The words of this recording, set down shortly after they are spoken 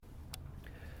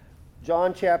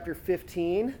John chapter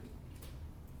 15.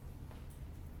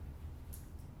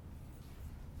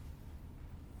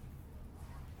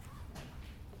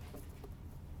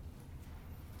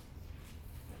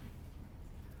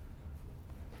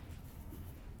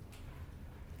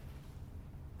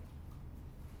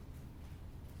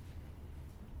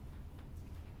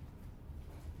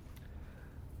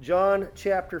 John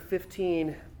chapter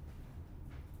 15.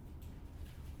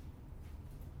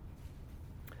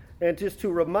 And just to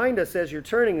remind us as you're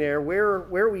turning there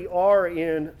where we are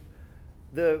in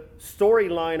the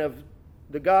storyline of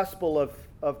the Gospel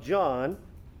of John,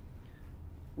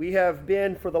 we have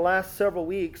been for the last several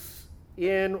weeks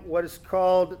in what is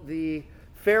called the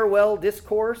farewell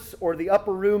discourse or the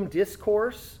upper room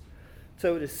discourse.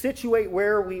 So to situate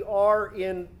where we are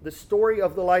in the story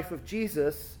of the life of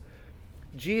Jesus,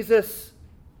 Jesus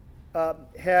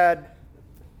had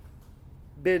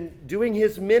been doing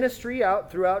his ministry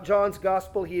out throughout John's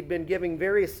gospel. He had been giving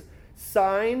various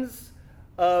signs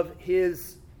of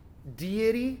his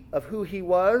deity, of who he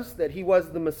was, that he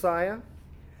was the Messiah.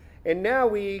 And now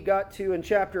we got to, in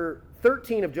chapter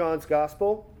 13 of John's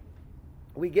gospel,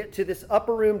 we get to this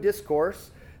upper room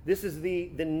discourse. This is the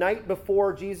night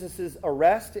before Jesus'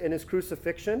 arrest and his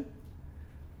crucifixion.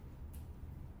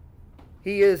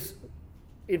 He is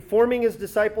informing his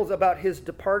disciples about his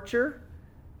departure,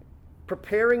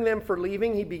 preparing them for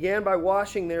leaving. He began by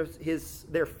washing their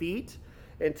feet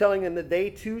and telling them that they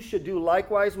too should do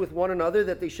likewise with one another,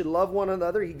 that they should love one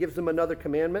another. He gives them another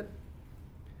commandment.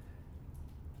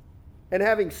 And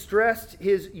having stressed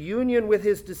his union with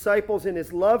his disciples and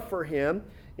his love for him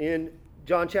in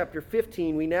John chapter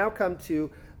 15, we now come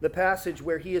to the passage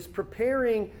where he is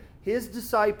preparing his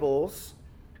disciples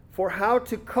for how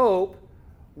to cope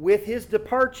with his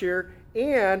departure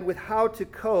and with how to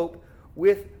cope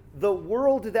with the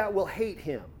world that will hate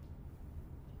him.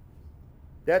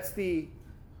 That's the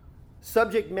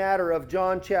subject matter of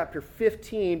John chapter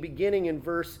 15, beginning in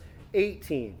verse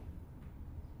 18.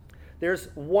 There's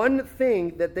one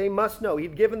thing that they must know.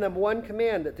 He'd given them one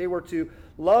command, that they were to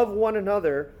love one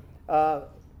another,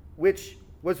 which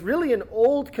was really an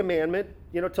old commandment.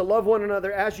 To love one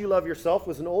another as you love yourself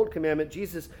was an old commandment.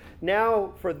 Jesus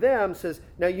now for them says,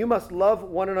 now you must love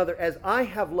one another as I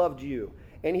have loved you.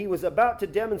 And he was about to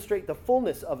demonstrate the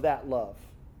fullness of that love.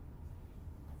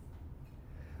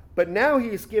 But now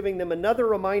he's giving them another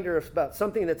reminder about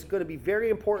something that's going to be very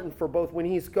important for both when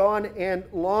he's gone and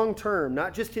long term.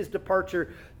 Not just his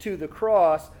departure to the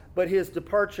cross, but his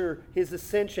departure, his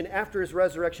ascension after his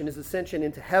resurrection, his ascension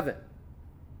into heaven.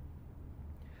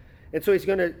 And so he's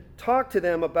going to talk to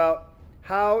them about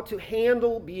how to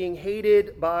handle being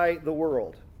hated by the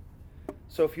world.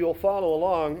 So if you'll follow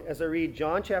along as I read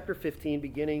John chapter 15,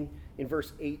 beginning in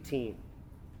verse 18.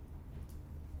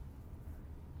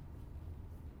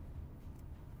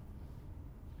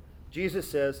 Jesus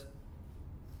says,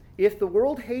 "If the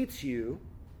world hates you,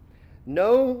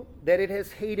 know that it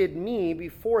has hated me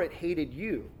before it hated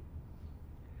you.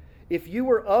 If you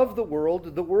were of the world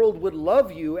would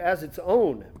love you as its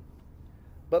own.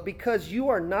 But because you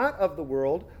are not of the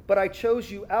world, but I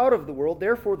chose you out of the world,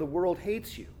 therefore the world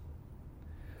hates you.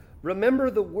 Remember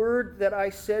the word that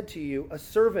I said to you, a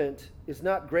servant is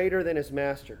not greater than his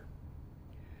master.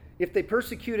 If they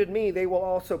persecuted me, they will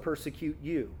also persecute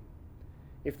you.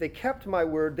 If they kept my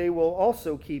word, they will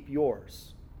also keep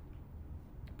yours.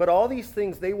 But all these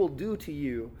things they will do to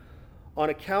you on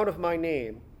account of my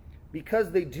name,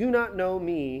 because they do not know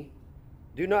me,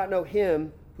 do not know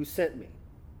him who sent me.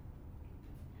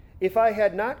 If I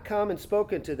had not come and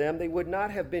spoken to them, they would not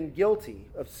have been guilty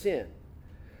of sin.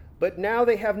 But now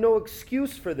they have no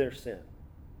excuse for their sin.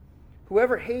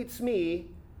 Whoever hates me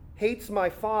hates my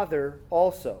Father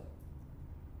also.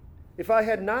 If I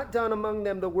had not done among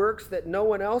them the works that no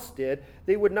one else did,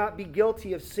 they would not be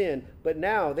guilty of sin. But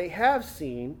now they have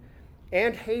seen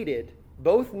and hated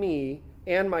both me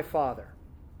and my Father.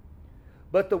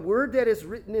 But the word that is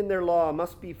written in their law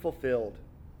must be fulfilled.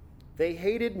 They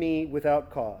hated me without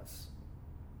cause.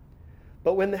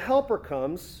 But when the Helper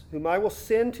comes, whom I will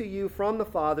send to you from the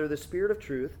Father, the Spirit of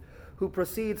truth, who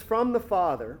proceeds from the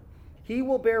Father, he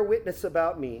will bear witness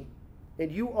about me,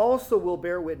 and you also will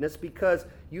bear witness because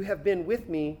you have been with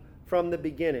me from the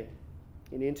beginning."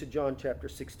 And into John chapter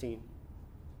 16.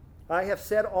 "I have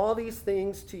said all these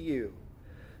things to you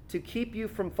to keep you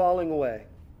from falling away.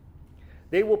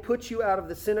 They will put you out of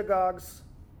the synagogues.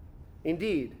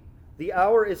 Indeed, the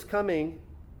hour is coming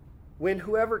when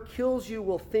whoever kills you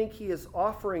will think he is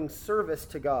offering service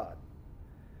to God.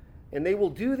 And they will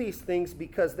do these things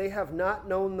because they have not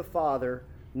known the Father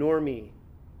nor me.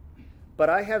 But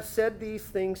I have said these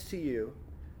things to you,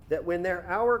 that when their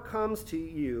hour comes to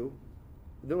you,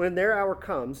 that when their hour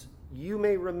comes, you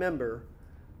may remember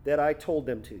that I told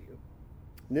them to you.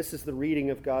 And this is the reading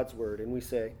of God's word, and we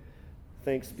say,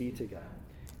 thanks be to God.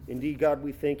 Indeed, God,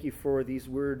 we thank you for these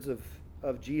words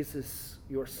of Jesus,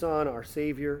 your Son, our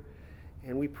Savior.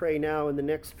 And we pray now in the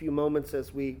next few moments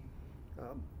as we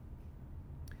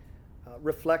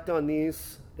reflect on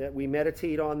these, that we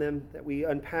meditate on them, that we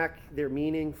unpack their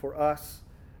meaning for us,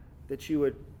 that you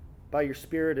would, by your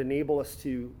Spirit, enable us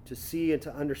to see and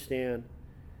to understand,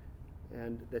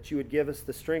 and that you would give us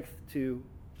the strength to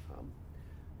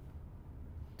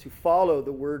follow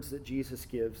the words that Jesus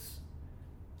gives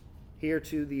here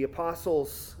to the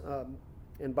apostles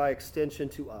and by extension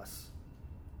to us.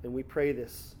 And we pray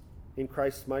this in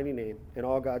Christ's mighty name, and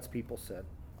all God's people said,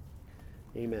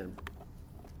 amen.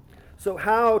 So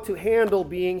how to handle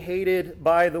being hated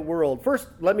by the world? First,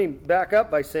 let me back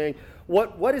up by saying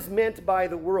what is meant by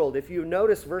the world. If you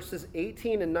notice verses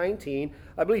 18 and 19,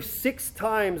 I believe 6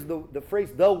 times the phrase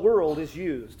the world is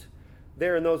used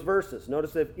there in those verses.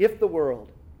 Notice that if the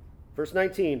world, verse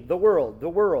 19, the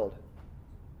world.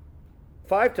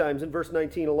 5 times in verse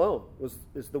 19 alone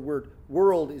is the word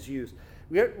world is used.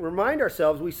 We remind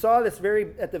ourselves, we saw this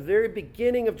at the very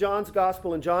beginning of John's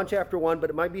Gospel in John chapter 1, but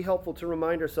it might be helpful to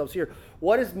remind ourselves here.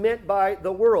 What is meant by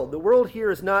the world? The world here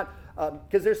is not,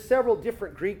 because there's several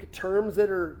different Greek terms that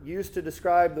are used to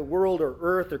describe the world or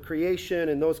earth or creation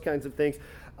and those kinds of things.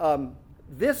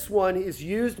 This one is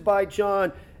used by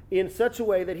John in such a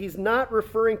way that he's not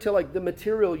referring to like the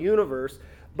material universe,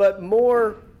 but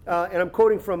more, and I'm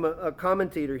quoting from a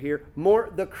commentator here,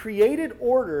 more the created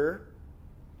order,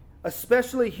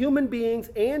 especially human beings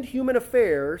and human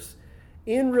affairs,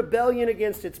 in rebellion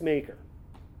against its maker.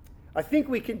 I think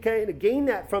we can kind of gain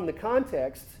that from the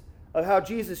context of how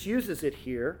Jesus uses it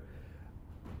here.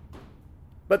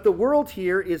 But the world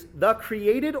here is the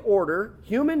created order,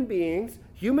 human beings,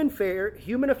 human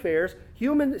affairs,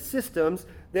 human systems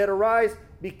that arise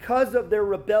because of their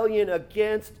rebellion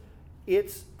against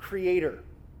its creator,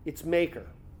 its maker.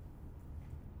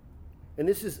 And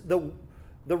this is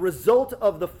the result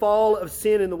of the fall of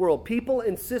sin in the world. People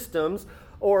and systems,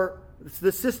 or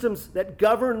the systems that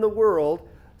govern the world,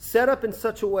 set up in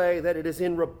such a way that it is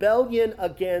in rebellion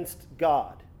against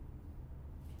God.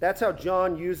 That's how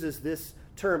John uses this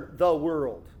term, the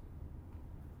world.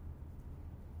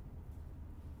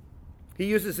 He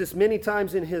uses this many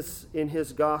times in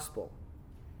his gospel.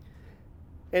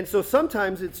 And so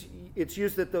sometimes it's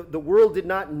used that the world did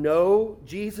not know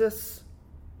Jesus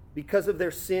because of their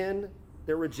sin,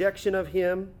 their rejection of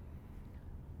him.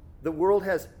 The world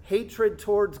has hatred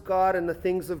towards God and the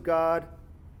things of God.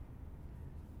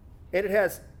 And it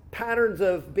has patterns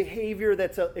of behavior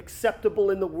that's acceptable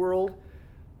in the world.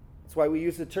 That's why we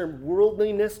use the term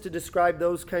worldliness to describe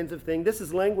those kinds of things. This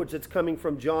is language that's coming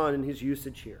from John in his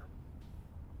usage here.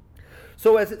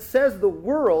 So as it says the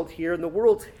world here, and the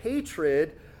world's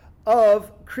hatred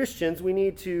of Christians, we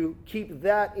need to keep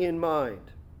that in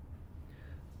mind.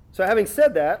 So having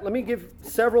said that, let me give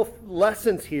several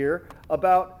lessons here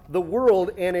about the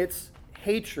world and its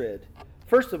hatred.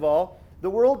 First of all, the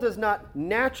world does not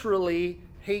naturally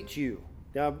hate you.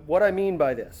 Now, what I mean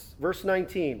by this, verse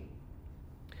 19,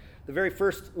 the very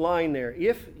first line there.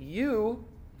 If you,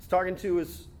 he's talking to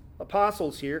his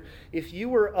apostles here, if you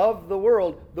were of the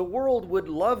world would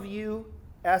love you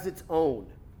as its own.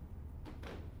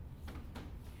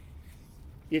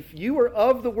 If you were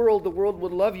of the world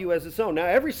would love you as its own. Now,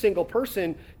 every single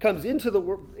person comes into the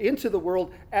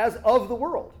world as of the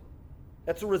world.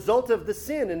 That's a result of the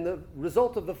sin and the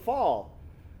result of the fall.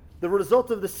 The result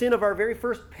of the sin of our very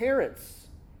first parents.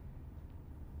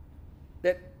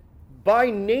 That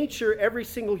by nature, every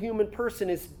single human person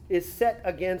is set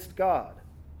against God.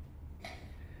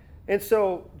 And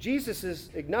so Jesus is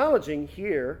acknowledging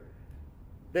here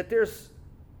that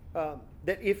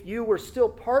that if you were still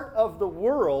part of the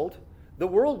world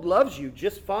loves you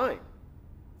just fine.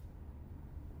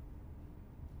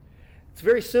 It's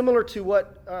very similar to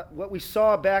what we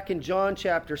saw back in John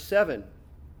chapter 7.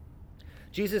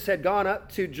 Jesus had gone up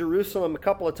to Jerusalem a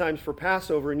couple of times for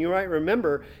Passover, and you might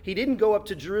remember he didn't go up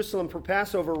to Jerusalem for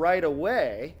Passover right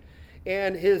away,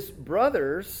 and his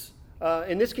brothers,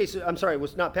 in this case, I'm sorry, it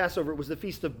was not Passover, it was the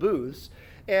Feast of Booths,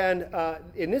 and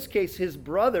in this case, his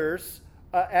brothers,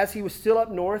 as he was still up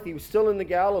north, he was still in the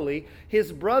Galilee,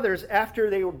 his brothers, after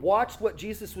they watched what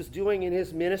Jesus was doing in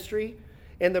his ministry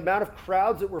and the amount of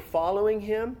crowds that were following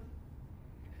him,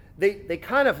 they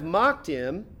kind of mocked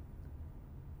him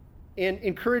and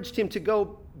encouraged him to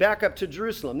go back up to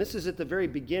Jerusalem. This is at the very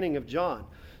beginning of John.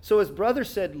 So his brother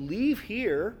said, leave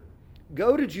here,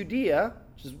 go to Judea.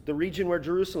 which is the region where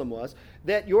Jerusalem was,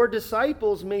 that your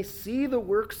disciples may see the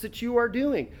works that you are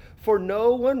doing. For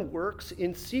no one works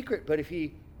in secret, but if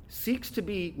he seeks to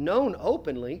be known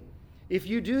openly, if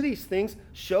you do these things,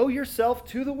 show yourself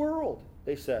to the world,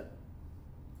 they said.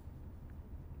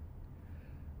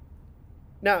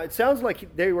 Now, it sounds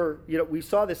like they were, we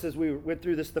saw this as we went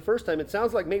through this the first time. It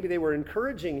sounds like maybe they were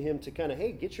encouraging him to kind of,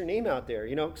 hey, get your name out there,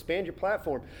 expand your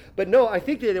platform. But no, I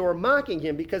think they were mocking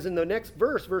him, because in the next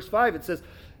verse, verse 5, it says,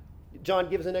 John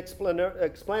gives an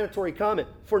explanatory comment,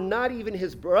 for not even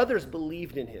his brothers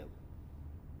believed in him.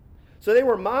 So they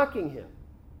were mocking him.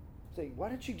 Say, why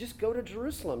don't you just go to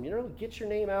Jerusalem? Get your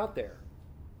name out there.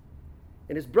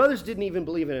 And his brothers didn't even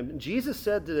believe in him. And Jesus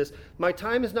said to this, my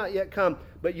time has not yet come,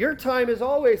 but your time is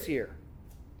always here.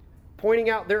 Pointing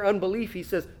out their unbelief, he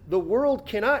says, the world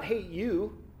cannot hate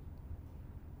you,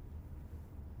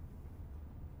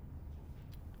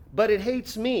 but it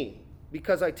hates me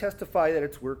because I testify that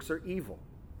its works are evil.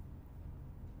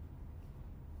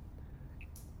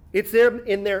 It's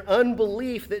in their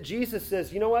unbelief that Jesus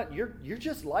says, you know what, you're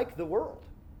just like the world.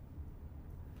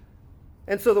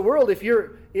 And so the world, if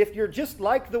you're just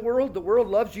like the world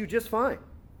loves you just fine.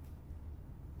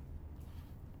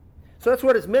 So that's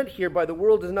what is meant here by the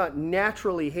world does not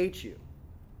naturally hate you.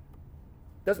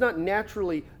 Would not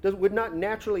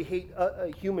naturally hate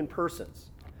human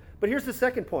persons. But here's the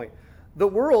second point. The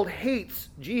world hates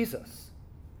Jesus.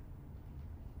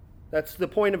 That's the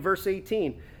point of verse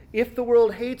 18. If the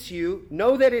world hates you,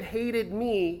 know that it hated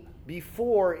me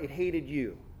before it hated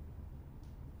you.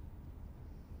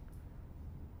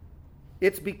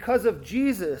 It's because of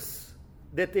Jesus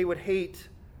that they would hate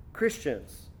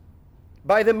Christians.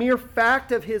 By the mere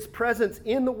fact of his presence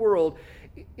in the world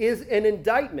is an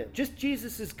indictment. Just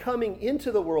Jesus' coming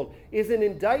into the world is an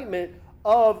indictment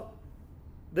of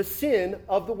the sin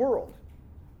of the world.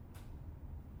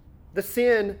 The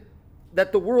sin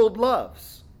that the world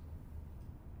loves.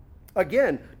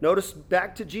 Again, notice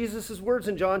back to Jesus' words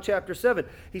in John chapter 7.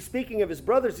 He's speaking of his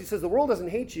brothers. He says, the world doesn't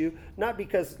hate you, not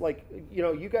because,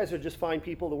 you guys are just fine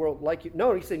people, the world like you.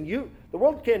 No, he's saying the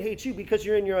world can't hate you because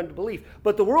you're in your unbelief.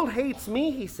 But the world hates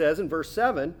me, he says in verse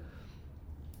 7,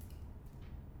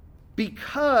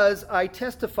 because I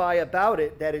testify about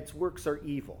it that its works are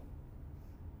evil.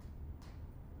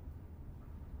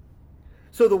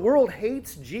 So the world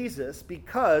hates Jesus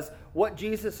because what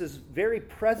Jesus' very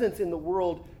presence in the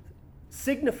world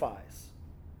signifies.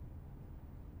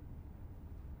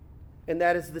 And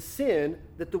that is the sin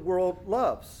that the world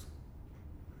loves.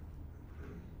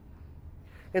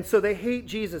 And so they hate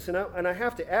Jesus. And I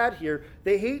have to add here,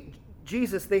 they hate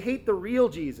Jesus. They hate the real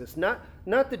Jesus, not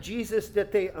the Jesus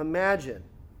that they imagine,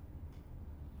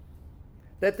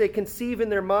 that they conceive in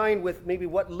their mind with maybe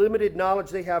what limited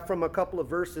knowledge they have from a couple of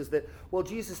verses that, well,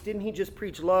 Jesus, didn't he just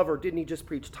preach love or didn't he just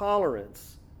preach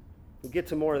tolerance? We'll get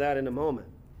to more of that in a moment.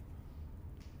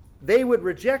 They would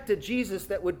reject a Jesus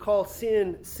that would call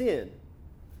sin, sin.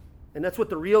 And that's what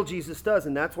the real Jesus does,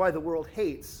 and that's why the world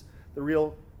hates the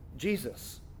real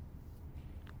Jesus.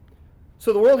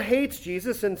 So the world hates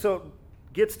Jesus, and so it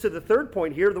gets to the third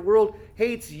point here. The world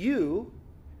hates you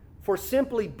for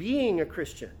simply being a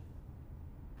Christian.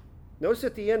 Notice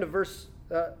at the end of verse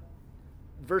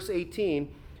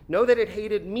 18, know that it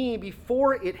hated me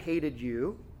before it hated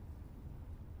you.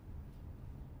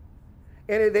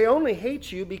 And they only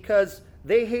hate you because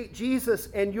they hate Jesus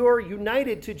and you're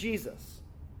united to Jesus.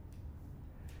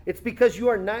 It's because you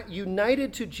are not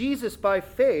united to Jesus by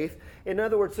faith. In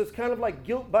other words, so it's kind of like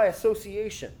guilt by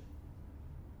association.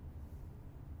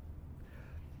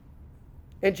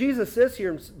 And Jesus says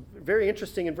here, very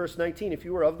interesting in verse 19, if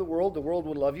you were of the world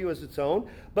would love you as its own.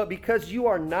 But because you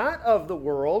are not of the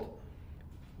world,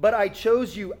 but I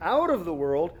chose you out of the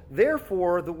world,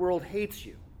 therefore the world hates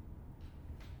you.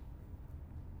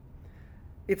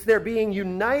 It's their being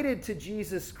united to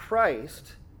Jesus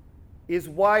Christ is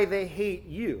why they hate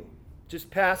you. Just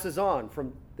passes on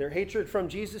from their hatred from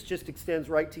Jesus, just extends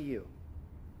right to you.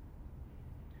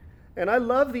 And I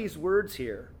love these words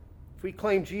here. If we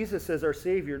claim Jesus as our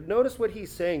Savior, notice what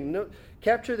he's saying.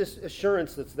 Capture this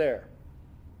assurance that's there.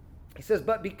 He says,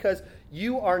 but because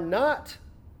you are not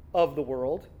of the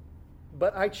world,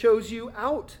 but I chose you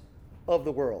out of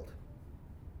the world.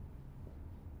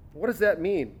 What does that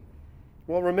mean?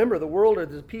 Well, remember, the world are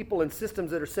the people and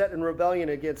systems that are set in rebellion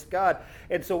against God.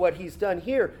 And so what he's done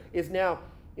here is now,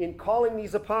 in calling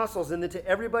these apostles, and then to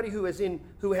everybody who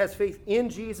has faith in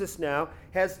Jesus now,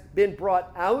 has been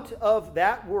brought out of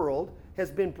that world,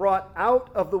 has been brought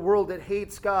out of the world that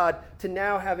hates God to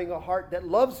now having a heart that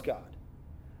loves God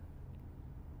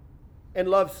and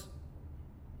loves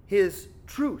his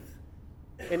truth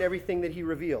and everything that he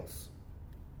reveals.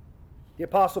 The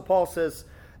Apostle Paul says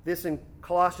this in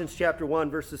Colossians chapter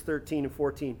 1, verses 13 and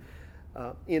 14,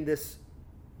 in this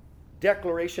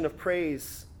declaration of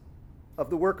praise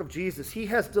of the work of Jesus. He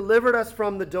has delivered us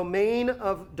from the domain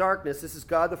of darkness. This is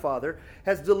God the Father,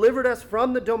 has delivered us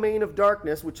from the domain of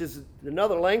darkness, which is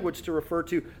another language to refer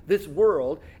to this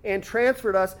world, and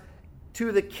transferred us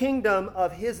to the kingdom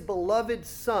of his beloved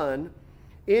Son,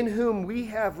 in whom we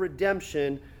have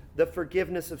redemption, the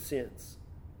forgiveness of sins.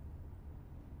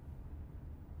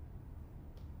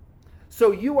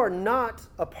 So you are not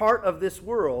a part of this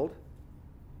world,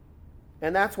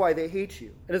 and that's why they hate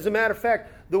you. And as a matter of fact,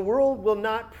 the world will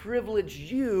not privilege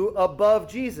you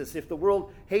above Jesus. If the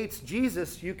world hates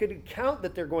Jesus, you could count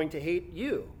that they're going to hate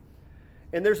you.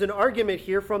 And there's an argument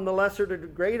here from the lesser to the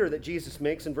greater that Jesus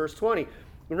makes in verse 20.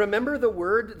 Remember the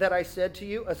word that I said to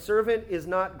you, a servant is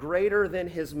not greater than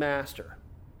his master.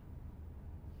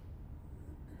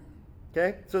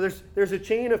 Okay? So there's a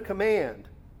chain of command.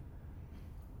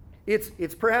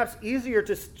 It's perhaps easier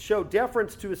to show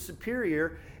deference to a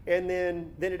superior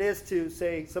than it is to,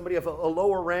 say, somebody of a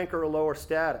lower rank or a lower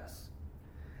status.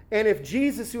 And if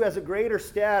Jesus, who has a greater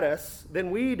status than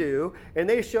we do, and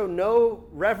they show no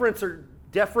reverence or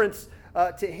deference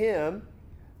to him,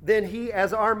 then he,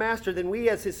 as our master, then we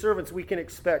as his servants, we can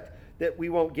expect that we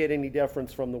won't get any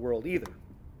deference from the world either.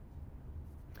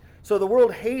 So the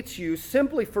world hates you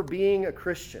simply for being a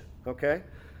Christian, okay?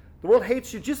 The world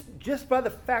hates you just by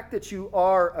the fact that you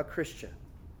are a Christian.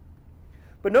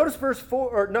 But notice verse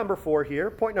 4, or number 4 here,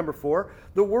 point number 4.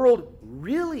 The world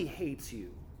really hates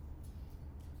you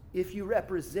if you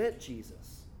represent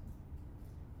Jesus.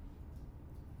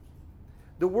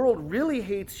 The world really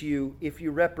hates you if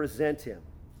you represent him.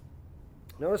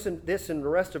 Notice this in the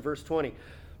rest of verse 20.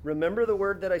 Remember the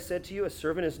word that I said to you, a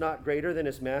servant is not greater than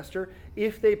his master.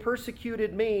 If they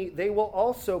persecuted me, they will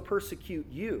also persecute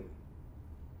you.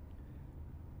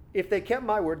 If they kept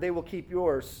my word, they will keep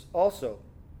yours also.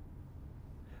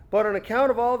 But on account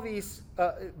of all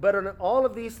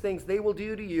of these things they will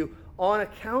do to you on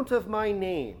account of my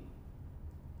name.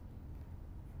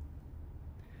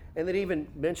 And then even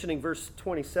mentioning verse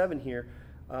 27 here,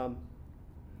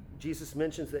 Jesus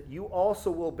mentions that you also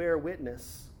will bear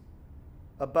witness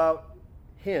about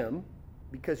him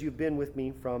because you've been with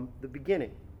me from the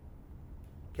beginning.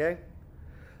 Okay?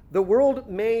 The world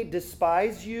may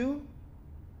despise you.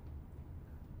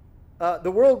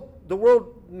 The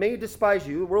world may despise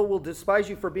you. The world will despise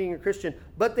you for being a Christian,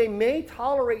 but they may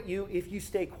tolerate you if you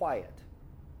stay quiet.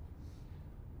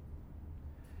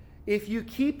 If you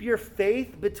keep your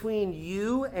faith between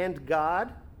you and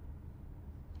God,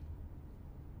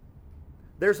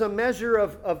 there's a measure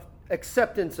of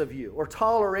acceptance of you or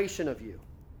toleration of you.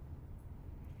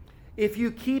 If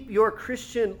you keep your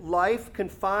Christian life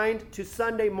confined to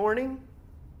Sunday morning,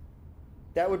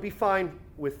 that would be fine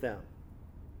with them.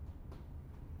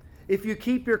 If you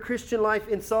keep your Christian life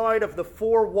inside of the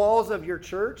four walls of your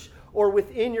church or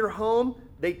within your home,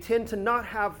 they tend to not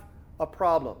have a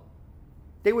problem.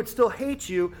 They would still hate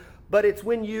you, but it's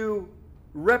when you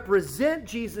represent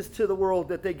Jesus to the world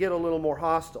that they get a little more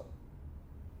hostile.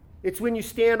 It's when you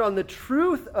stand on the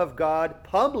truth of God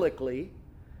publicly,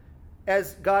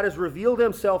 as God has revealed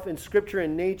himself in Scripture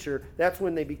and nature, that's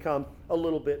when they become a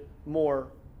little bit more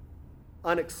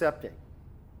unaccepting.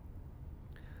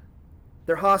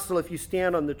 They're hostile if you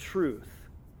stand on the truth.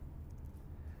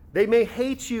 They may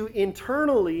hate you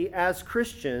internally as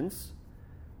Christians,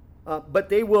 but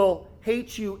they will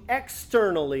hate you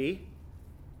externally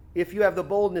if you have the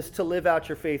boldness to live out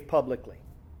your faith publicly.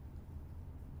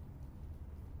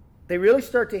 They really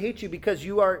start to hate you because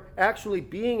you are actually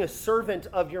being a servant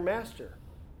of your master.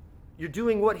 You're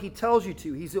doing what he tells you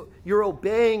to. You're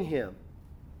obeying him.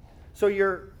 So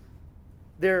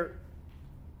their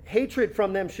hatred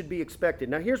from them should be expected.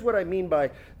 Now, here's what I mean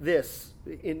by this.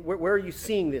 Where are you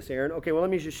seeing this, Aaron? Okay, well, let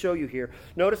me just show you here.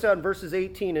 Notice out in verses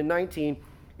 18 and 19,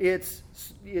 it's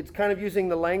kind of using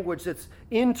the language that's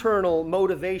internal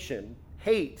motivation,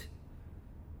 hate.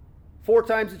 4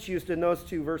 times it's used in those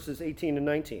two verses, 18 and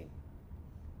 19.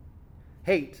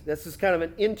 Hate. This is kind of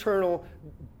an internal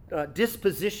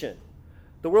disposition.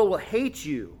 The world will hate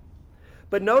you.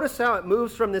 But notice how it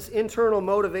moves from this internal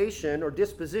motivation or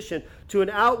disposition to an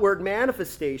outward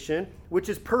manifestation, which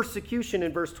is persecution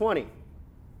in verse 20.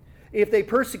 If they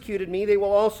persecuted me, they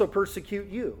will also persecute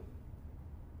you.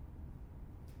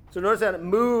 So notice that it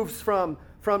moves from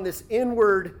this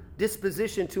inward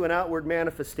disposition to an outward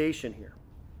manifestation here.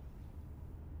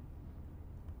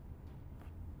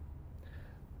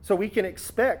 So we can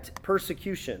expect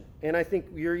persecution, and I think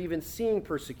you're even seeing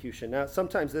persecution. Now,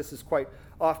 sometimes this is quite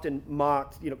often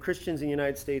mocked. Christians in the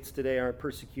United States today aren't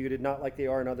persecuted, not like they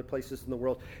are in other places in the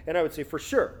world. And I would say for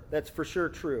sure, that's for sure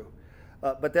true.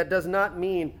 But that does not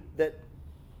mean that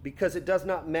because it does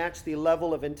not match the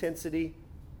level of intensity,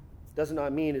 does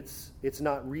not mean it's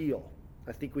not real.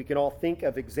 I think we can all think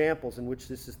of examples in which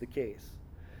this is the case.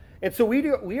 And so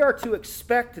we are to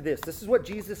expect this. This is what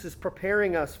Jesus is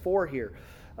preparing us for here.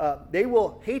 They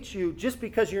will hate you just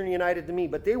because you're united to me,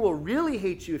 but they will really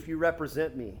hate you if you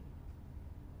represent me.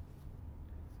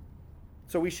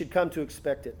 So we should come to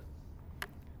expect it.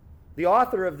 The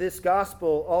author of this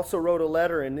gospel also wrote a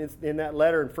letter, and in that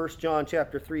letter in 1 John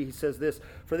chapter 3, he says this,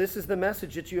 "For this is the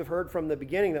message that you have heard from the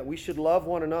beginning, that we should love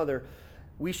one another.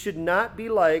 We should not be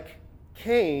like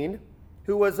Cain,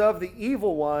 who was of the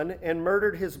evil one and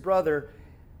murdered his brother.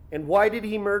 And why did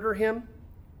he murder him?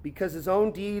 Because his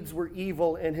own deeds were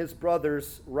evil and his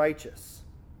brother's righteous.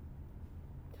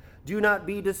 Do not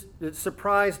be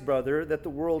surprised, brother, that the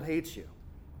world hates you."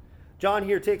 John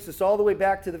here takes us all the way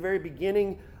back to the very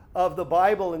beginning of the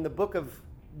Bible in the book of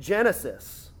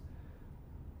Genesis,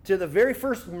 to the very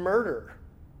first murder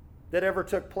that ever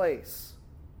took place.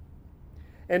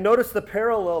 And notice the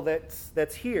parallel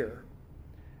that's here.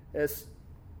 As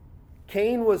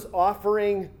Cain was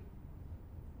offering,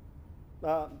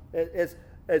 as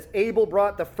Abel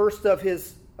brought the first of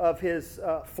his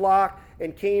flock,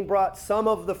 and Cain brought some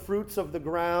of the fruits of the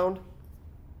ground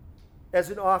as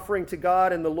an offering to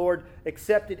God, and the Lord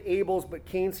accepted Abel's, but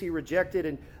Cain's he rejected.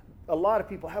 And a lot of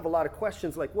people have a lot of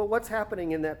questions like, well, what's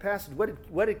happening in that passage?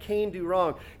 What did Cain do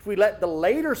wrong? If we let the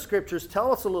later scriptures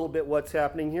tell us a little bit what's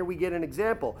happening, here we get an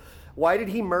example. Why did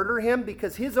he murder him?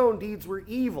 Because his own deeds were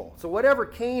evil. So whatever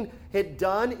Cain had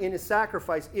done in his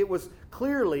sacrifice, it was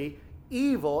clearly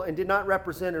evil and did not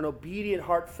represent an obedient,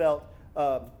 heartfelt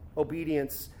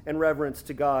obedience and reverence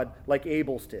to God like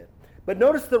Abel's did. But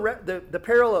notice the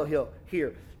parallel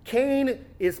here. Cain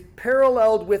is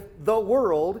paralleled with the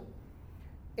world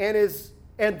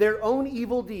and their own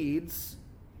evil deeds,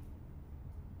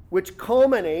 which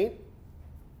culminate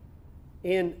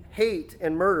in hate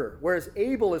and murder. Whereas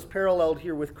Abel is paralleled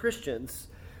here with Christians,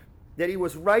 that he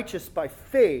was righteous by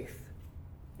faith,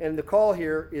 and the call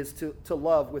here is to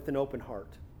love with an open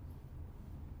heart.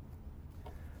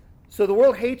 So the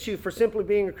world hates you for simply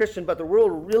being a Christian, but the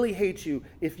world really hates you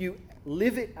if you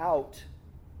live it out.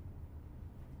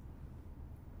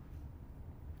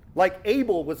 Like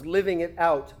Abel was living it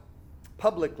out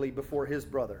publicly before his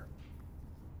brother.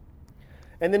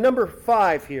 And then number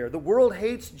 5 here, the world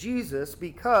hates Jesus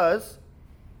because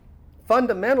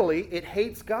fundamentally it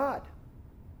hates God.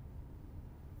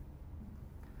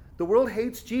 The world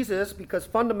hates Jesus because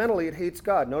fundamentally it hates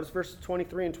God. Notice verses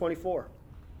 23 and 24.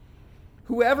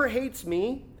 "Whoever hates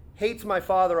me hates my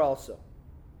Father also."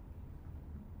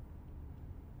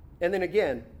 And then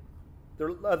again,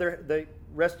 the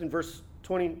rest in verse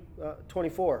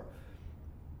 24.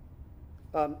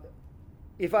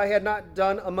 "If I had not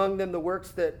done among them the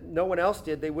works that no one else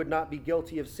did, they would not be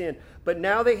guilty of sin. But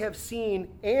now they have seen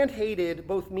and hated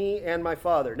both me and my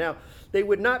Father." Now, they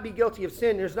would not be guilty of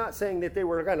sin. There's not saying that they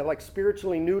were kind of like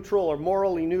spiritually neutral or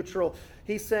morally neutral.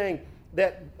 He's saying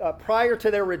that prior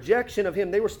to their rejection of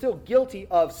him, they were still guilty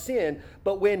of sin.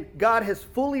 But when God has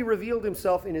fully revealed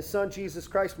himself in his Son, Jesus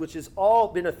Christ, which has all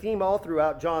been a theme all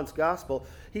throughout John's gospel,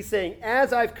 he's saying,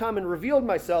 as I've come and revealed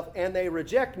myself and they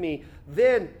reject me,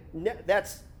 then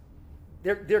that's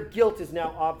their guilt is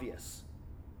now obvious.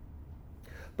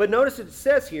 But notice it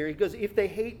says here, he goes, if they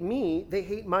hate me, they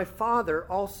hate my Father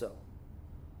also.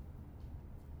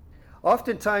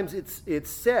 Oftentimes it's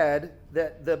said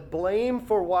that the blame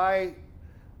for why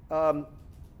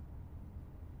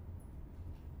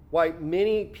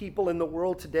many people in the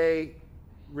world today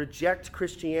reject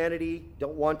Christianity,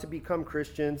 don't want to become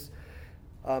Christians,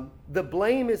 the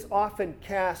blame is often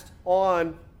cast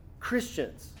on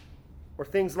Christians or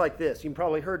things like this. You've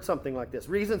probably heard something like this.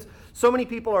 Reasons so many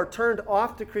people are turned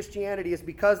off to Christianity is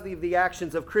because of the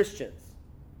actions of Christians.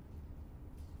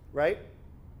 Right?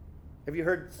 Have you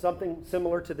heard something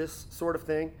similar to this sort of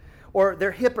thing? Or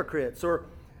they're hypocrites, or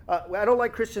I don't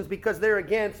like Christians because they're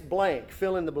against blank,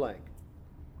 fill in the blank.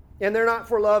 And they're not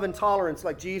for love and tolerance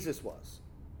like Jesus was.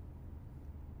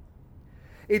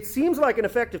 It seems like an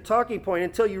effective talking point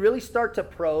until you really start to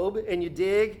probe and you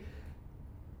dig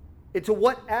into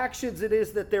what actions it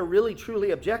is that they're really truly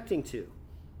objecting to.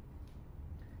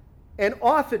 And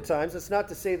oftentimes, it's not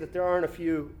to say that there aren't a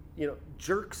few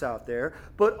jerks out there,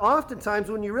 but oftentimes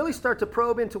when you really start to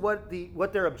probe into what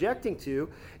they're objecting to,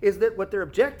 is that what they're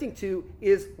objecting to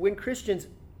is when Christians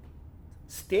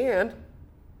stand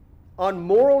on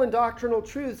moral and doctrinal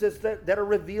truths that are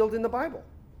revealed in the Bible.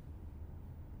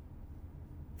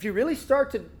 If you really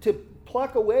start to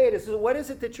pluck away at it, what is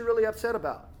it that you're really upset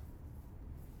about?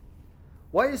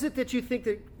 Why is it that you think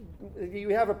that you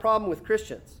have a problem with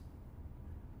Christians?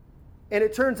 And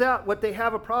it turns out what they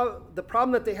have the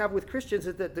problem that they have with Christians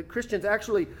is that the Christians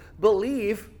actually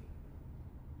believe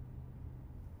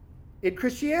in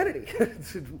Christianity.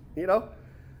 You know?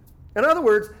 In other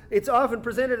words, it's often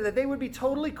presented that they would be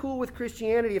totally cool with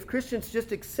Christianity if Christians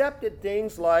just accepted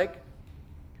things like,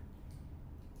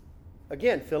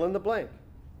 again, fill in the blank.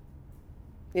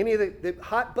 Any of the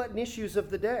hot button issues of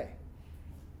the day.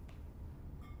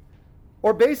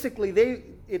 Or basically,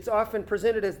 it's often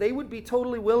presented as they would be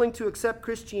totally willing to accept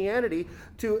Christianity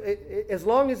as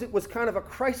long as it was kind of a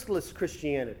Christless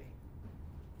Christianity.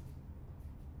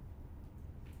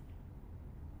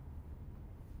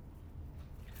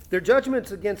 Their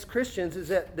judgments against Christians is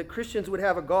that the Christians would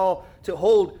have a gall to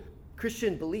hold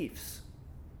Christian beliefs,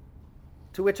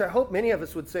 to which I hope many of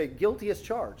us would say, guilty as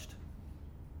charged.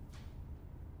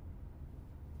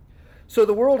 So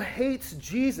the world hates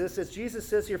Jesus, as Jesus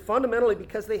says here, fundamentally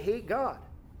because they hate God.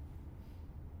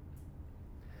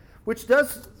 Which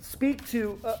does speak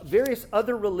to various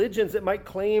other religions that might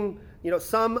claim,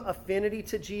 some affinity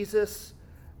to Jesus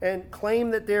and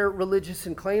claim that they're religious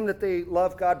and claim that they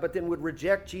love God, but then would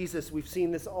reject Jesus. We've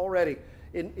seen this already.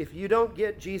 If you don't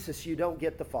get Jesus, you don't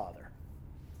get the Father.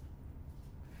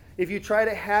 If you try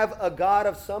to have a God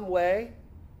of some way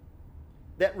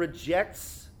that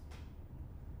rejects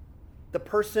the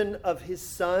person of his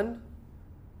Son,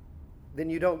 then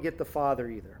you don't get the Father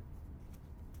either.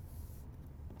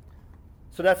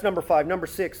 So that's number 5. Number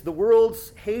 6, the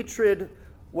world's hatred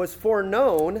was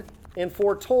foreknown and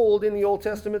foretold in the Old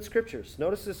Testament scriptures.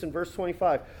 Notice this in verse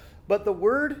 25. But the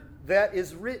word that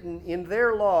is written in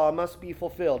their law must be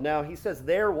fulfilled. Now, he says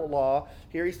their law.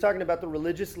 Here he's talking about the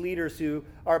religious leaders who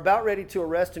are about ready to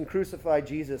arrest and crucify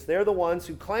Jesus. They're the ones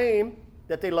who claim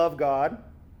that they love God.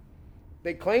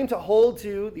 They claim to hold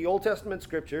to the Old Testament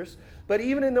scriptures. But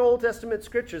even in the Old Testament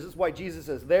scriptures, this is why Jesus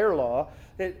says their law.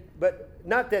 But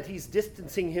not that he's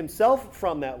distancing himself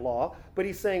from that law, but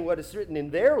he's saying what is written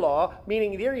in their law,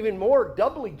 meaning they're even more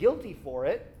doubly guilty for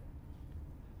it.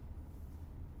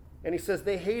 And he says,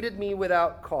 they hated me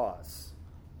without cause.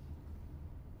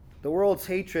 The world's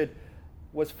hatred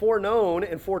was foreknown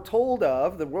and foretold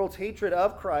of. The world's hatred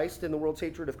of Christ and the world's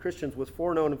hatred of Christians was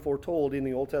foreknown and foretold in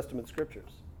the Old Testament scriptures.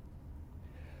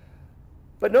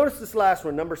 But notice this last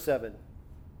one, number 7.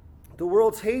 The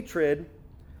world's hatred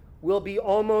will be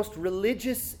almost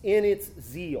religious in its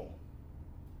zeal.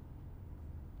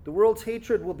 The world's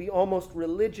hatred will be almost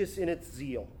religious in its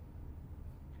zeal.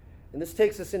 And this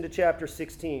takes us into chapter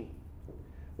 16,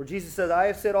 where Jesus says, I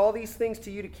have said all these things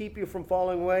to you to keep you from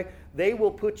falling away. They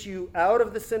will put you out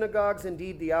of the synagogues.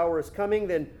 Indeed, the hour is coming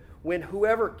then when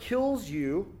whoever kills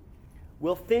you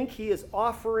will think he is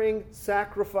offering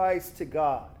sacrifice to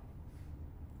God.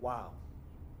 Wow.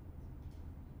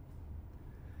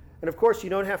 And of course, you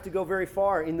don't have to go very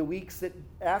far. In the weeks that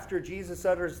after Jesus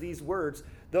utters these words,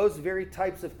 those very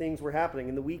types of things were happening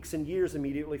in the weeks and years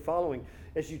immediately following.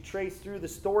 As you trace through the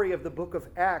story of the book of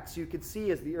Acts, you could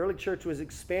see as the early church was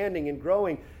expanding and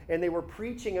growing, and they were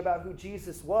preaching about who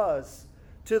Jesus was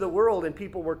to the world, and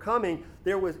people were coming,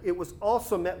 it was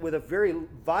also met with a very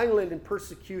violent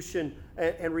persecution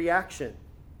and reaction.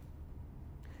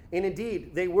 And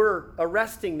indeed, they were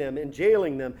arresting them and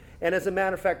jailing them. And as a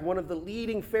matter of fact, one of the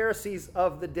leading Pharisees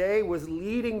of the day was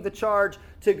leading the charge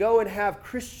to go and have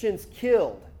Christians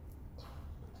killed.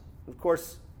 Of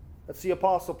course, that's the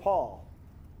Apostle Paul,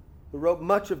 who wrote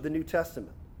much of the New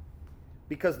Testament,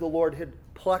 because the Lord had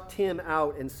plucked him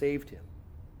out and saved him.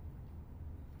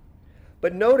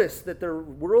 But notice that the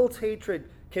world's hatred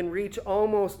can reach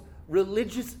almost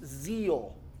religious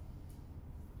zeal.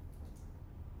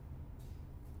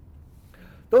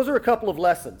 Those are a couple of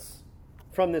lessons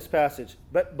from this passage.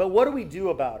 But what do we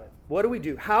do about it? What do we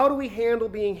do? How do we handle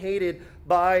being hated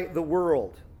by the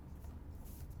world?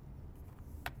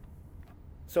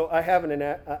 So I have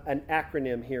an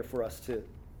acronym here for us too.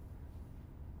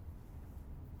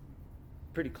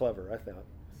 Pretty clever, I thought.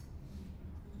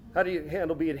 How do you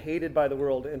handle being hated by the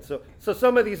world? And so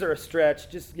some of these are a stretch.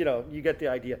 Just, you get the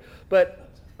idea. But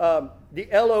the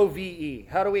LOVE,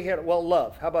 how do we handle? Well,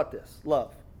 love. How about this?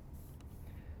 Love.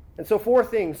 And so 4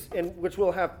 things, in which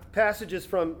we'll have passages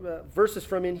from, verses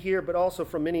from in here, but also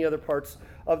from many other parts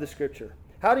of the Scripture.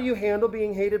 How do you handle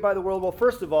being hated by the world? Well,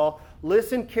 first of all,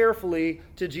 listen carefully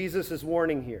to Jesus'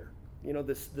 warning here.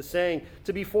 The saying,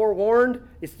 to be forewarned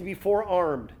is to be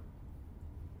forearmed.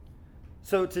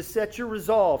 So to set your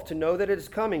resolve, to know that it is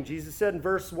coming, Jesus said in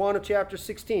verse 1 of chapter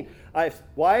 16,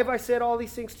 why have I said all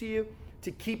these things to you?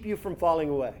 To keep you from falling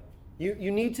away.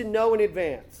 You need to know in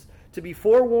advance. To be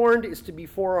forewarned is to be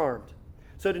forearmed.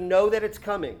 So to know that it's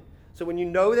coming. So when you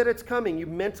know that it's coming, you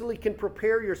mentally can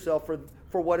prepare yourself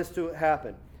for what is to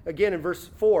happen. Again, in verse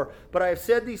 4, but I have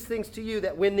said these things to you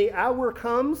that when the hour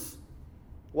comes,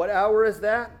 what hour is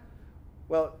that?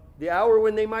 Well, the hour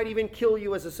when they might even kill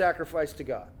you as a sacrifice to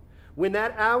God. When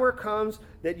that hour comes,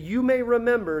 that you may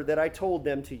remember that I told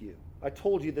them to you. I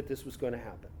told you that this was going to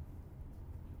happen.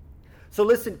 So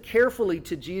listen carefully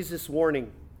to Jesus'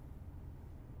 warning.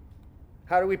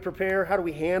 How do we prepare? How do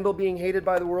we handle being hated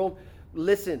by the world?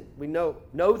 Listen, we know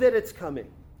that it's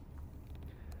coming.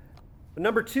 But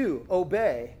number 2,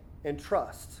 obey and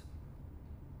trust.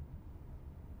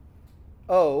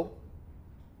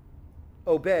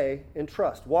 Obey and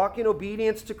trust. Walk in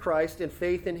obedience to Christ and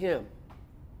faith in Him.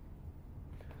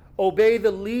 Obey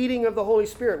the leading of the Holy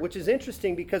Spirit, which is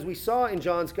interesting because we saw in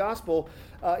John's Gospel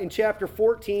in chapter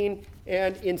 14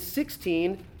 and in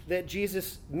 16 that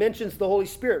Jesus mentions the Holy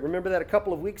Spirit. Remember that a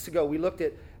couple of weeks ago we looked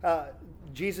at,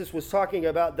 Jesus was talking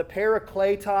about the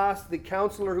Parakletos, the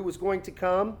counselor who was going to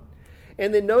come.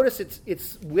 And then notice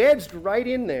it's wedged right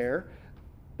in there,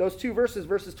 those two verses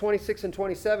 26 and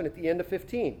 27 at the end of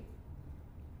 15.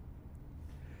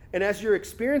 And as you're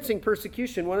experiencing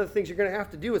persecution, one of the things you're going to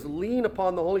have to do is lean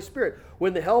upon the Holy Spirit.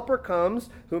 When the Helper comes,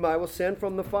 whom I will send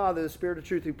from the Father, the Spirit of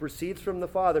truth who proceeds from the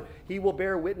Father, He will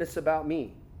bear witness about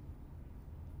me.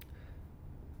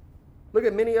 Look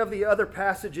at many of the other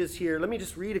passages here. Let me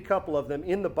just read a couple of them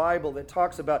in the Bible that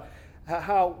talks about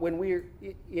how when we're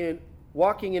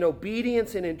walking in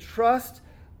obedience and in trust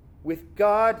with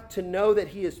God, to know that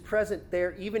He is present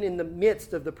there even in the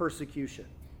midst of the persecution.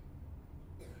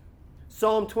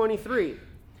 Psalm 23,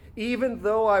 even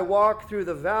though I walk through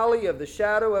the valley of the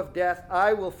shadow of death,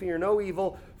 I will fear no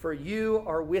evil, for you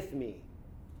are with me.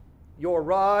 Your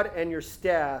rod and your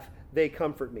staff, they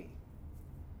comfort me.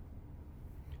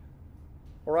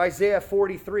 Or Isaiah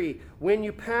 43, when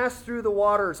you pass through the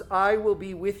waters, I will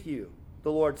be with you,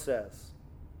 the Lord says.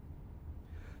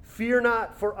 Fear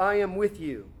not, for I am with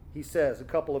you, He says a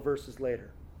couple of verses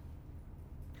later.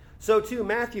 So too,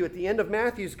 Matthew, at the end of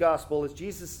Matthew's gospel, is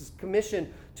Jesus'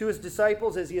 commission to His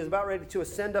disciples as He is about ready to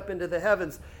ascend up into the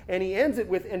heavens. And He ends it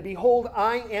with, and behold,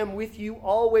 I am with you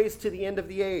always to the end of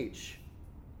the age.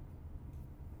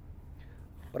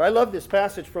 But I love this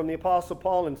passage from the Apostle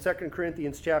Paul in 2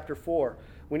 Corinthians chapter 4,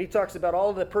 when he talks about all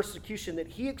of the persecution that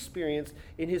he experienced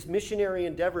in his missionary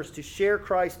endeavors to share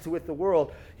Christ with the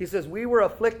world. He says, we were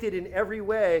afflicted in every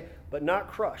way, but not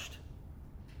crushed.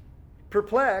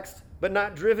 Perplexed, but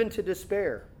not driven to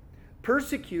despair.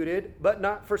 Persecuted, but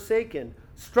not forsaken.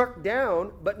 Struck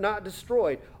down, but not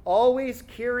destroyed. Always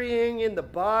carrying in the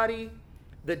body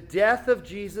the death of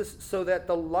Jesus, so that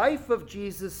the life of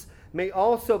Jesus may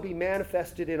also be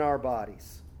manifested in our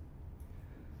bodies.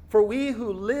 For we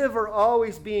who live are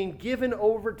always being given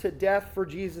over to death for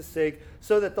Jesus' sake,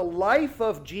 so that the life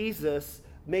of Jesus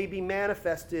may be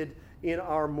manifested in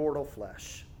our mortal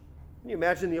flesh. Can you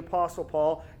imagine the Apostle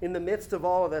Paul in the midst of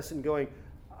all of this and going,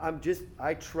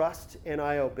 I trust and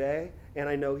I obey, and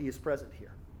I know He is present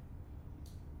here.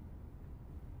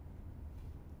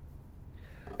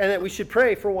 And that we should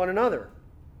pray for one another.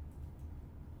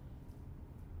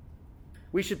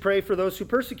 We should pray for those who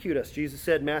persecute us. Jesus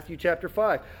said in Matthew chapter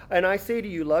 5, and I say to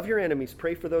you, love your enemies,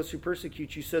 pray for those who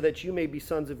persecute you, so that you may be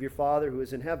sons of your Father who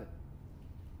is in heaven.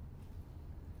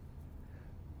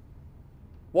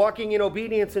 Walking in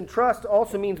obedience and trust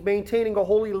also means maintaining a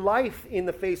holy life in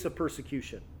the face of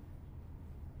persecution.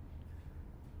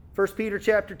 1 Peter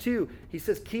chapter 2, he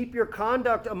says, keep your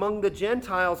conduct among the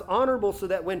Gentiles honorable, so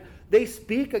that when they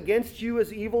speak against you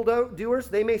as evildoers,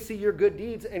 they may see your good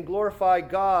deeds and glorify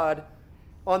God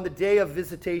on the day of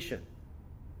visitation.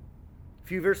 A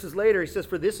few verses later, he says,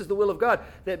 for this is the will of God,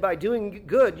 that by doing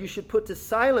good you should put to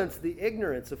silence the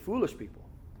ignorance of foolish people.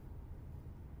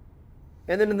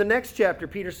 And then in the next chapter,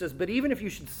 Peter says, but even if you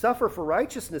should suffer for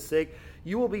righteousness' sake,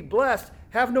 you will be blessed.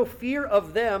 Have no fear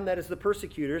of them, that is the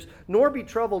persecutors, nor be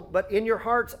troubled, but in your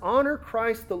hearts honor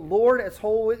Christ the Lord as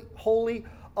holy,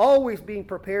 always being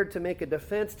prepared to make a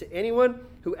defense to anyone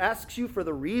who asks you for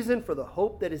the reason for the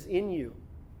hope that is in you.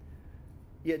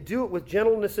 Yet do it with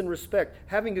gentleness and respect,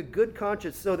 having a good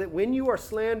conscience, so that when you are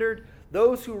slandered,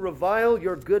 those who revile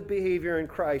your good behavior in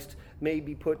Christ may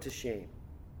be put to shame.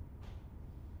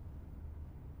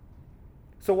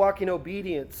 So walk in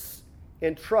obedience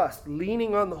and trust,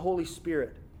 leaning on the Holy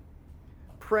Spirit,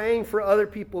 praying for other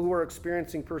people who are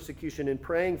experiencing persecution, and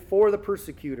praying for the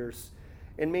persecutors,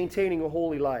 and maintaining a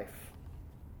holy life.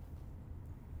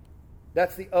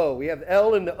 That's the O. We have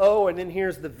L and the O, and then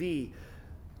here's the V.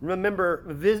 Remember,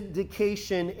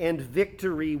 vindication and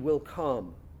victory will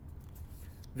come.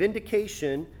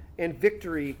 Vindication and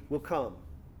victory will come.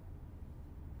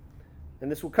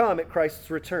 And this will come at Christ's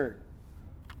return.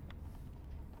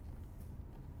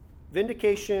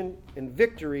 Vindication and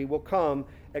victory will come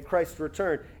at Christ's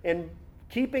return. And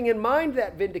keeping in mind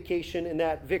that vindication and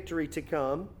that victory to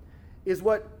come is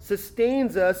what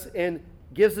sustains us and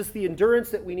gives us the endurance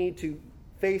that we need to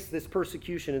face this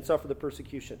persecution and suffer the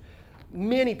persecution.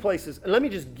 Many places. And let me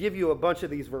just give you a bunch of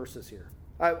these verses here.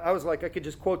 I was like, I could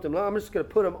just quote them. I'm just going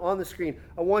to put them on the screen.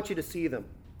 I want you to see them.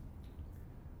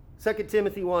 2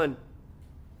 Timothy 1.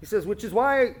 He says, which is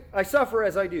why I suffer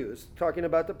as I do. He's talking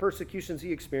about the persecutions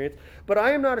he experienced. But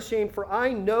I am not ashamed, for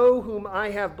I know whom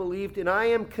I have believed, and I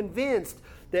am convinced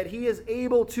that he is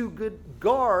able to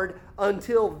guard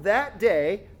until that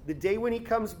day, the day when he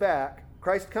comes back,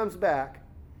 Christ comes back,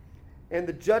 and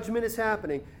the judgment is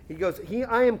happening. He goes,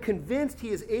 I am convinced he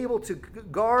is able to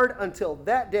guard until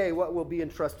that day what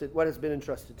has been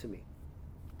entrusted to me.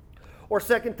 Or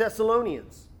 2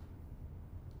 Thessalonians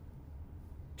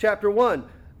chapter 1.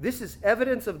 This is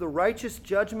evidence of the righteous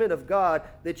judgment of God,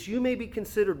 that you may be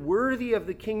considered worthy of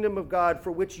the kingdom of God,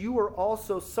 for which you are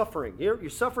also suffering. You're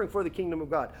suffering for the kingdom of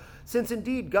God. Since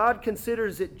indeed God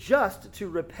considers it just to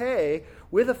repay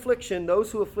with affliction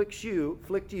those who afflict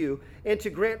you, and to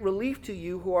grant relief to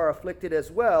you who are afflicted as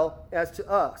well as to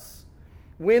us,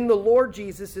 when the Lord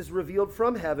Jesus is revealed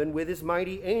from heaven with his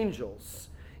mighty angels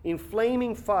in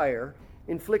flaming fire,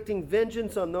 inflicting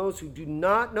vengeance on those who do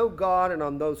not know God and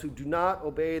on those who do not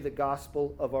obey the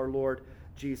gospel of our Lord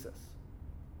Jesus.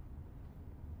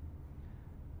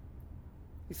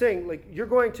 He's saying, like, you're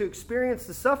going to experience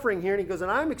the suffering here. And he goes,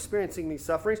 and I'm experiencing these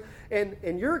sufferings, and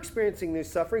you're experiencing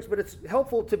these sufferings, but it's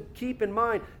helpful to keep in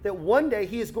mind that one day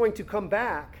he is going to come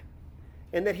back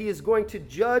and that he is going to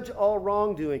judge all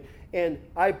wrongdoing. And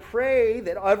I pray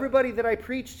that everybody that I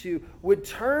preach to would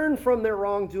turn from their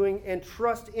wrongdoing and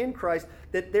trust in Christ,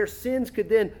 that their sins could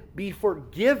then be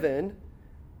forgiven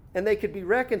and they could be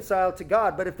reconciled to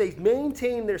God. But if they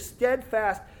maintain their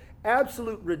steadfast,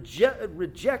 absolute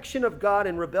rejection of God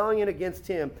and rebellion against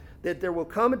him, that there will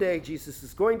come a day Jesus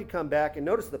is going to come back. And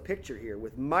notice the picture here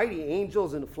with mighty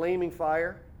angels in flaming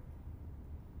fire.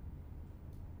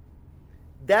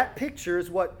 That picture is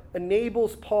what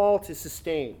enables Paul to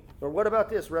sustain. Or what about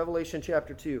this, Revelation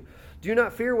chapter 2? Do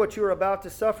not fear what you are about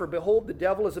to suffer. Behold, the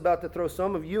devil is about to throw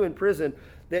some of you in prison,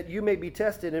 that you may be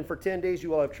tested, and for 10 days you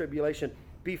will have tribulation.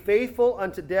 Be faithful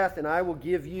unto death, and I will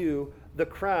give you the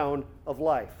crown of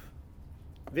life.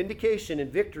 Vindication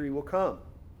and victory will come.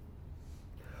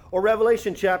 Or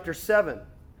Revelation chapter 7.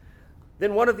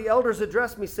 Then one of the elders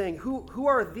addressed me, saying, Who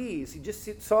are these? He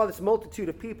just saw this multitude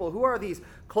of people. Who are these,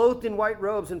 clothed in white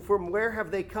robes, and from where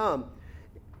have they come?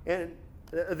 And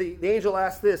the angel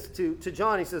asked this to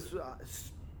John. He says,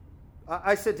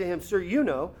 I said to him, Sir, you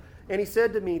know. And he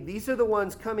said to me, These are the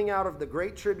ones coming out of the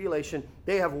great tribulation.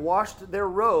 They have washed their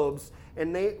robes,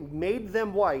 and they made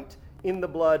them white in the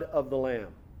blood of the Lamb.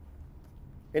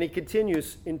 And he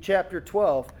continues in chapter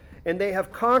 12, and they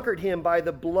have conquered him by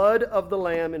the blood of the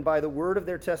Lamb and by the word of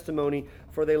their testimony,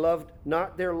 for they loved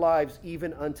not their lives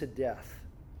even unto death.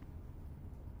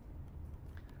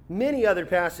 Many other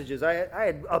passages. I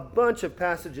had a bunch of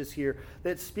passages here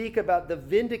that speak about the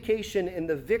vindication and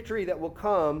the victory that will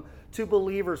come to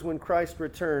believers when Christ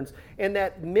returns. And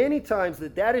that many times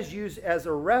that is used as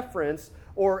a reference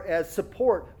or as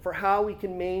support for how we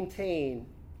can maintain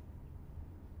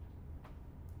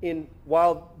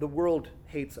while the world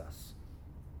hates us.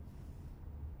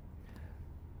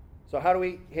 So how do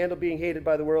we handle being hated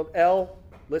by the world? L,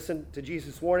 listen to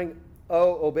Jesus' warning.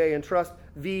 O, obey and trust.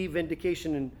 V,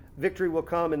 vindication and victory will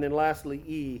come. And then lastly,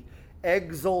 E,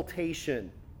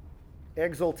 exultation.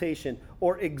 Exultation,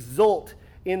 or exult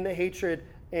in the hatred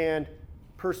and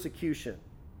persecution.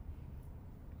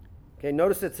 Okay,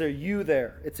 notice it's a U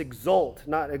there. It's exult,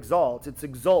 not exalt. It's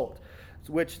exult,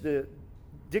 which the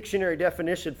dictionary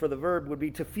definition for the verb would be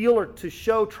to feel or to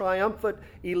show triumphant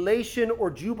elation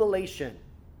or jubilation.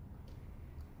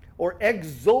 Or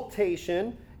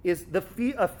exultation is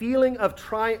a feeling of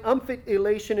triumphant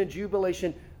elation and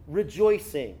jubilation,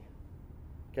 rejoicing.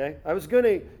 Okay? I was going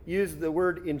to use the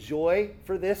word enjoy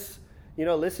for this. You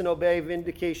know, listen, obey,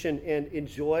 vindication, and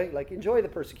enjoy. Like, enjoy the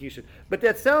persecution. But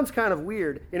that sounds kind of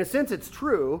weird. In a sense, it's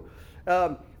true.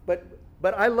 But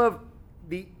I love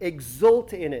the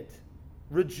exult in it.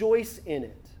 Rejoice in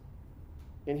it.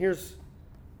 And here's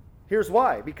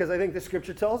why. Because I think the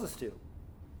scripture tells us to.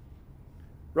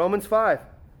 Romans 5.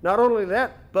 Not only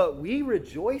that, but we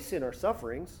rejoice in our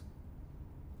sufferings,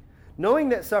 knowing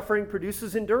that suffering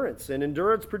produces endurance, and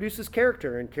endurance produces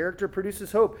character, and character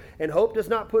produces hope, and hope does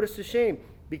not put us to shame,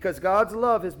 because God's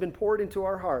love has been poured into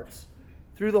our hearts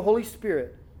through the Holy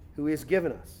Spirit who He has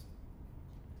given us.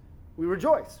 We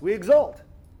rejoice, we exult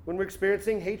when we're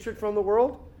experiencing hatred from the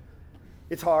world.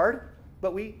 It's hard,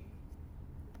 but we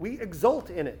exult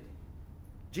in it.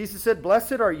 Jesus said,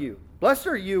 "Blessed are you. Blessed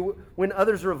are you when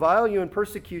others revile you and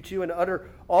persecute you and utter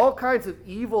all kinds of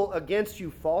evil against you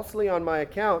falsely on my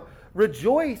account.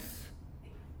 Rejoice.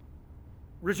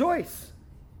 Rejoice.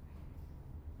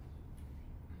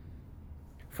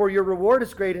 For your reward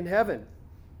is great in heaven,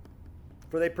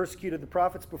 for they persecuted the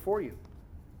prophets before you."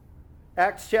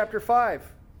 Acts chapter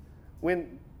 5,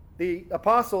 when the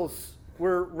apostles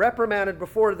were reprimanded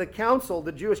before the council,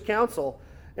 the Jewish council,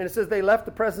 and it says they left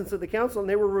the presence of the council and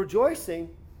they were rejoicing.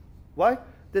 Why?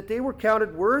 That they were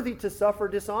counted worthy to suffer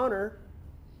dishonor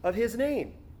of His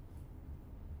name.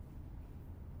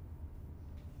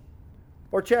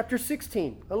 Or chapter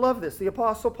 16. I love this. The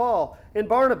Apostle Paul and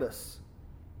Barnabas.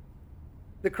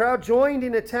 The crowd joined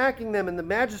in attacking them, and the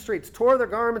magistrates tore their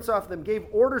garments off them, gave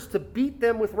orders to beat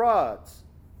them with rods.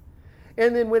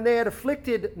 And then when they had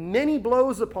afflicted many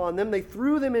blows upon them, they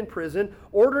threw them in prison,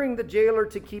 ordering the jailer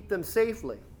to keep them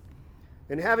safely.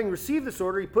 And having received this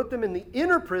order, he put them in the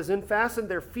inner prison, fastened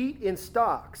their feet in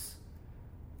stocks.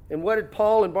 And what did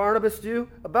Paul and Barnabas do?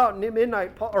 About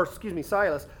midnight,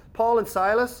 Silas. Paul and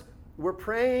Silas were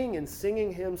praying and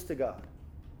singing hymns to God.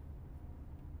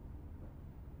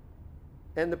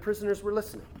 And the prisoners were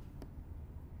listening.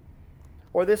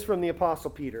 Or this from the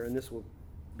Apostle Peter, and this will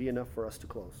be enough for us to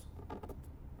close.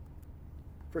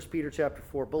 1 Peter chapter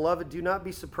 4. Beloved, do not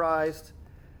be surprised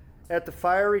at the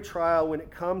fiery trial when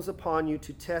it comes upon you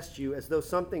to test you, as though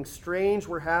something strange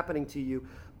were happening to you,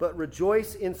 but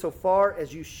rejoice insofar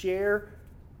as you share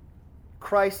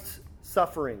Christ's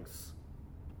sufferings,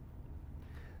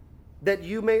 that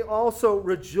you may also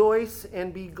rejoice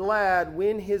and be glad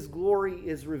when His glory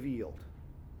is revealed.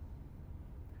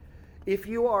 If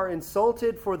you are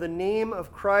insulted for the name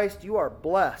of Christ, you are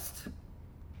blessed,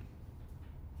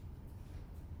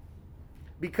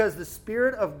 because the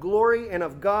Spirit of glory and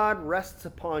of God rests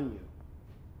upon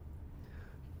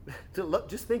you.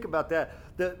 Just think about that.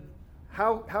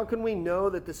 How can we know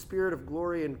that the Spirit of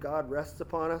glory and God rests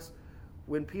upon us?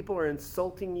 When people are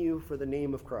insulting you for the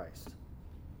name of Christ.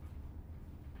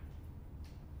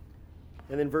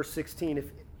 And then verse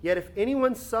 16, Yet if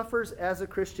anyone suffers as a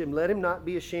Christian, let him not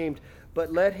be ashamed,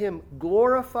 but let him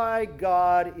glorify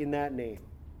God in that name.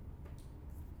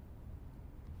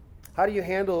 How do you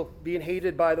handle being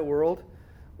hated by the world?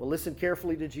 Well, listen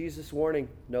carefully to Jesus' warning.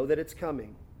 Know that it's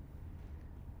coming.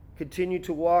 Continue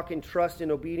to walk in trust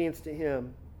and obedience to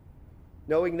Him,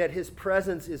 knowing that His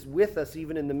presence is with us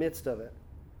even in the midst of it.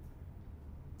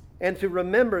 And to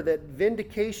remember that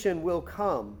vindication will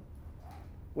come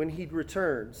when He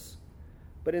returns.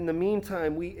 But in the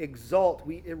meantime, we exult,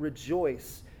 we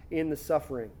rejoice in the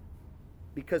suffering,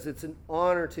 because it's an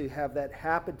honor to have that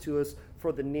happen to us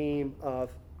for the name of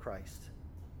Christ.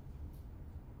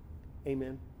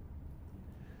 Amen.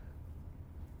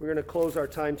 We're going to close our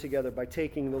time together by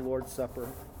taking the Lord's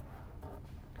Supper.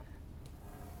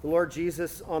 The Lord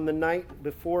Jesus, on the night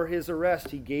before His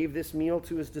arrest, He gave this meal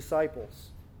to His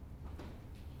disciples.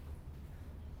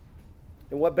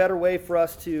 And what better way for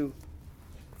us to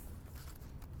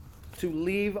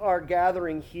leave our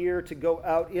gathering here, to go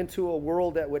out into a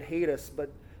world that would hate us,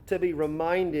 but to be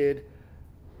reminded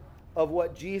of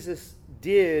what Jesus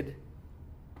did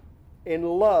in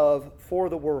love for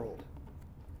the world.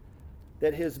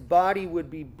 That His body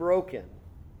would be broken,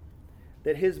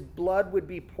 that His blood would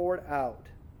be poured out,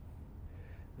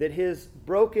 that His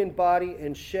broken body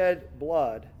and shed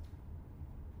blood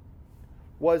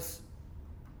was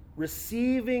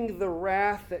receiving the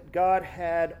wrath that God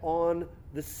had on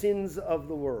the sins of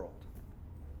the world.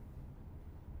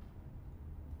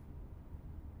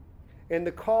 And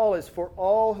the call is for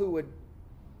all who would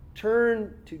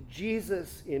turn to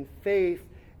Jesus in faith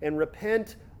and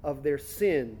repent of their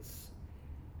sins,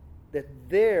 that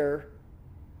their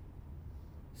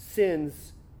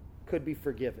sins could be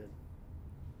forgiven.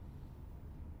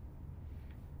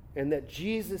 And that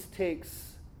Jesus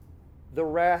takes the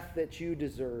wrath that you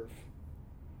deserve,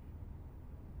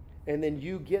 and then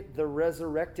you get the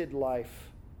resurrected life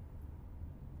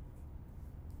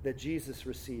that Jesus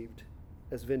received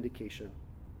as vindication.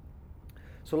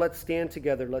 So let's stand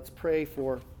together. Let's pray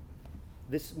for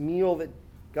this meal that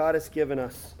God has given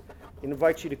us. I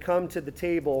invite you to come to the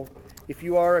table. If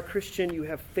you are a Christian, you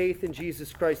have faith in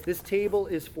Jesus Christ, this table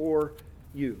is for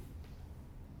you.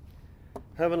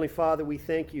 Heavenly Father, we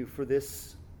thank You for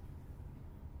this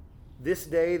this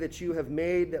day that you have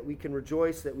made, that we can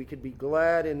rejoice, that we could be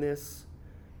glad in this.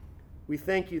 We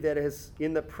thank you that as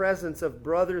in the presence of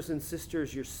brothers and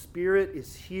sisters, your Spirit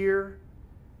is here,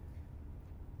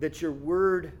 that your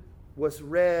word was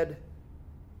read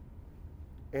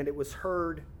and it was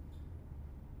heard.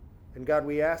 And God,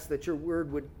 we ask that your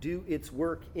word would do its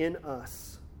work in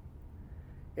us.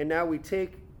 And now we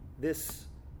take this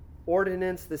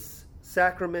ordinance, this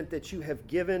sacrament that you have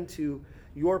given to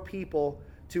your people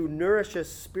to nourish us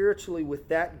spiritually with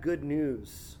that good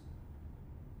news,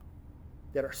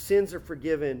 that our sins are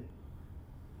forgiven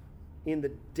in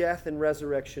the death and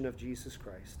resurrection of Jesus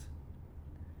Christ.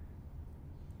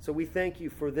 So we thank you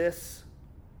for this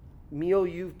meal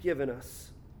you've given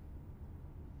us.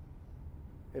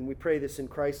 And we pray this in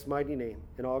Christ's mighty name.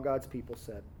 And all God's people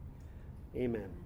said, amen.